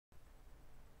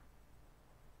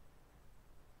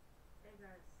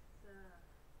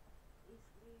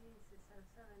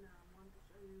7 wanted to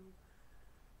show you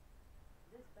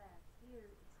this bag here.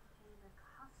 It's became a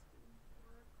costume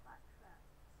for Claptrap.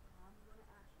 So I'm gonna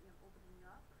actually I'm opening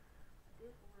up. I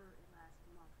did order it last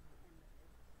month at the end of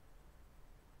it.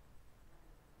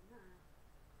 And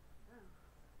boom.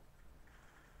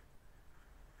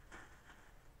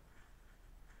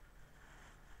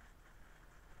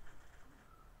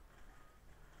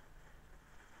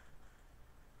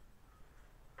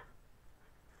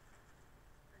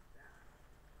 Like that.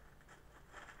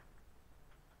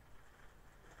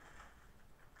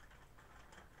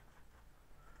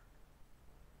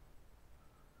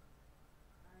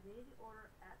 I made the order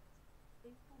at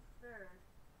April 3rd,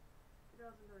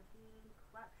 2013,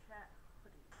 Claptrap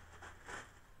Hoodie.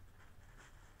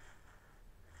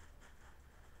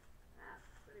 That's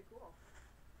pretty cool.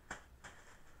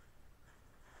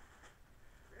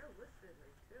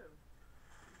 Realistically too.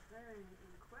 Very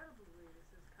incredibly,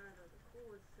 this is kind of the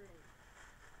coolest thing.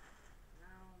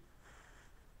 Now,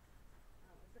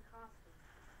 it's a costume.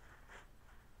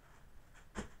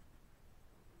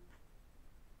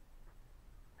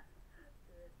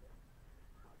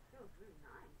 Oh, it feels really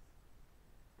nice.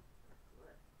 That's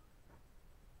good.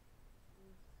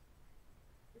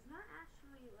 It's not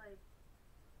actually like,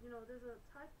 there's a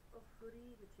type of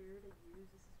hoodie material they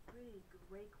use. This is really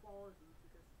great quality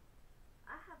because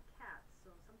I have cats,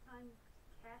 so sometimes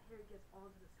cat hair gets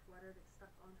onto the sweater that's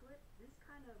stuck onto it. This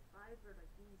kind of fiber like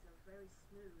these are very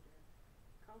smooth and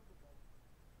comfortable.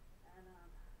 And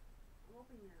I'm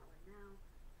opening it out right now.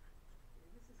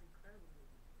 And this is incredibly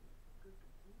good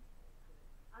detail to it.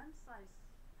 I'm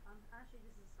actually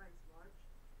this is size large.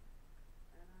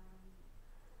 And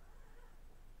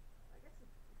I guess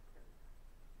it's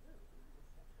really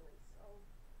nice actually. So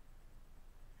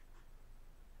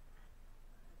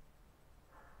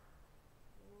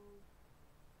we'll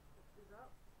put this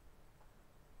up.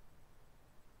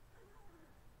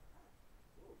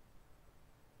 Ooh.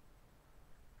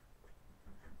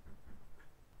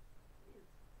 Jeez.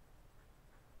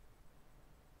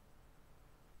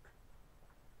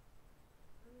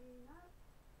 I mean, not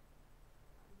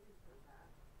really so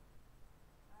bad.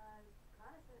 I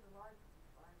kind of say the large would be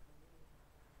fine for me.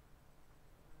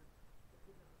 If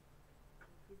you don't,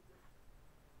 if you just,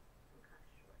 I'm kind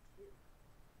of short too.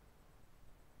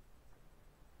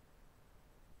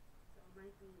 So it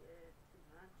might be too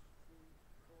much to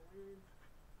go in.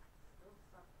 Still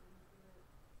suck into it.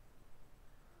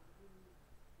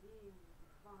 Me would be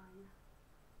fine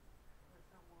for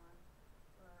someone,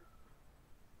 but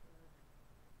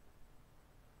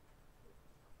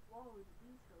quality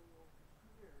detail over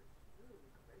here is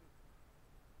really great.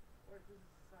 Of course, this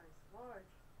is size large.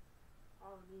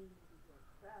 All I need would be your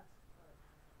best, but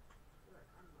look,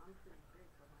 I'm pretty big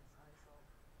for my size, so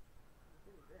I'm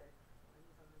pretty big. So I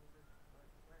need something to just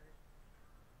like wear it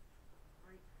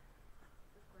right,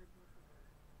 just right over the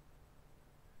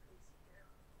face here.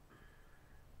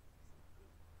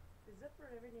 The zipper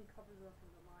and everything covers up from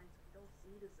the line, so you don't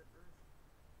see the zippers.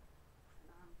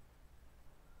 And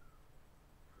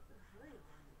put the hoodie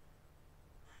on me.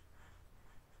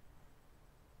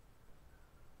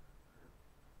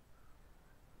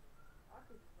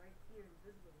 Pocket is right here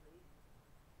invisibly.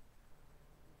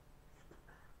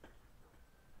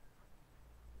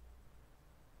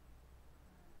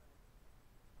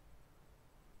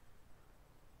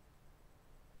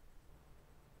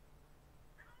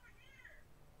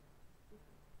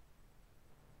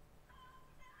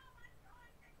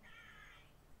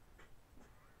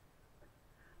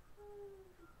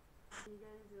 You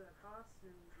get into the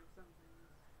costumes or something,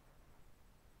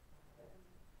 and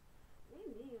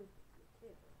maybe me as a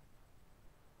kid, but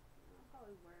I'll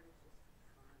probably wear this just for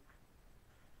fun.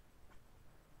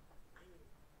 Really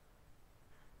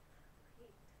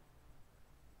great.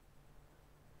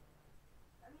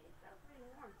 I mean, it felt pretty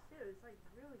warm too. It's like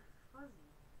really fuzzy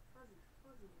on the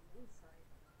inside.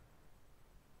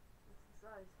 That's the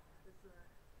size. That's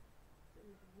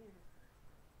anything here.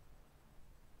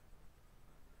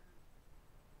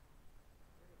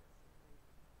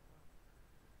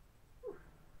 Whew.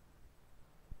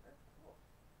 That's cool.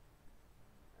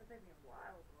 That'll take me a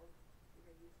while though to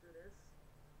get used to this.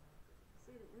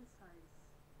 See, the inside is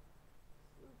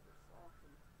super soft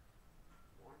and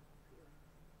warm feeling.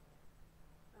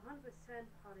 100%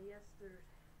 polyester.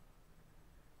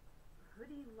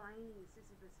 Hoodie lining is 60%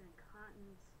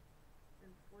 cotton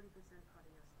and 40%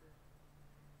 polyester.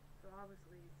 So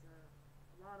obviously it's a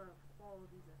lot of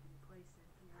qualities that can be placed in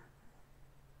here.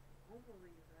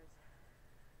 Hopefully you guys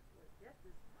would get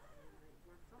this and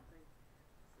worth something.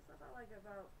 This is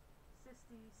about 60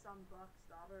 some bucks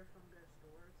dollars from their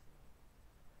stores.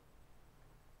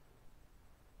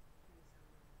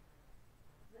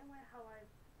 Same way how I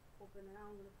open it, now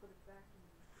I'm gonna put it back in.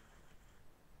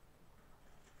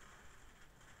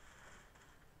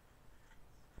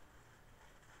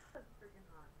 It's freaking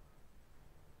hot.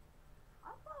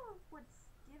 I probably would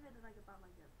give it like about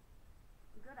like a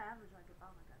good average, like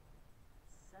about like a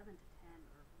 7 to 10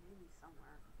 or maybe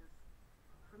somewhere, because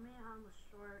for me, I'm a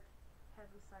short,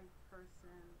 heavy-sided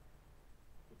person.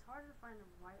 It's hard to find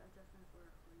the right adjustment for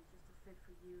a hoodie just to fit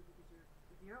for you, because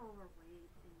if you're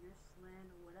overweight and you're slim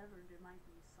or whatever, there might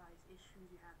be size issues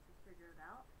you have to figure it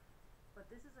out. But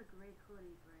this is a great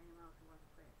hoodie for anyone else who wants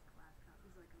to play as Claptrap.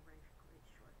 This is like a great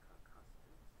shortcut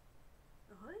customs.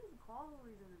 The hoodie's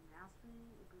quality is in the massing,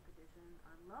 a good condition.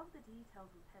 I love the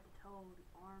details from head to toe, the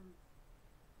arms.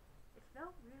 It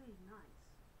felt really nice,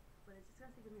 but it's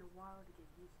just gonna take me a while to get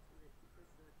used to it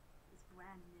because it's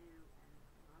brand new and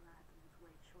I'm gonna have to lose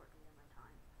weight shortly in my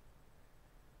time.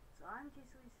 So I'm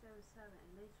KClee77, and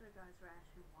make sure guys are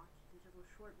actually watching this little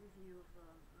short review of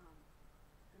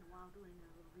it's been a while doing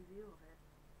a little review of it.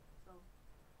 So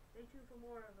stay tuned for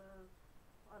more of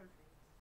other things.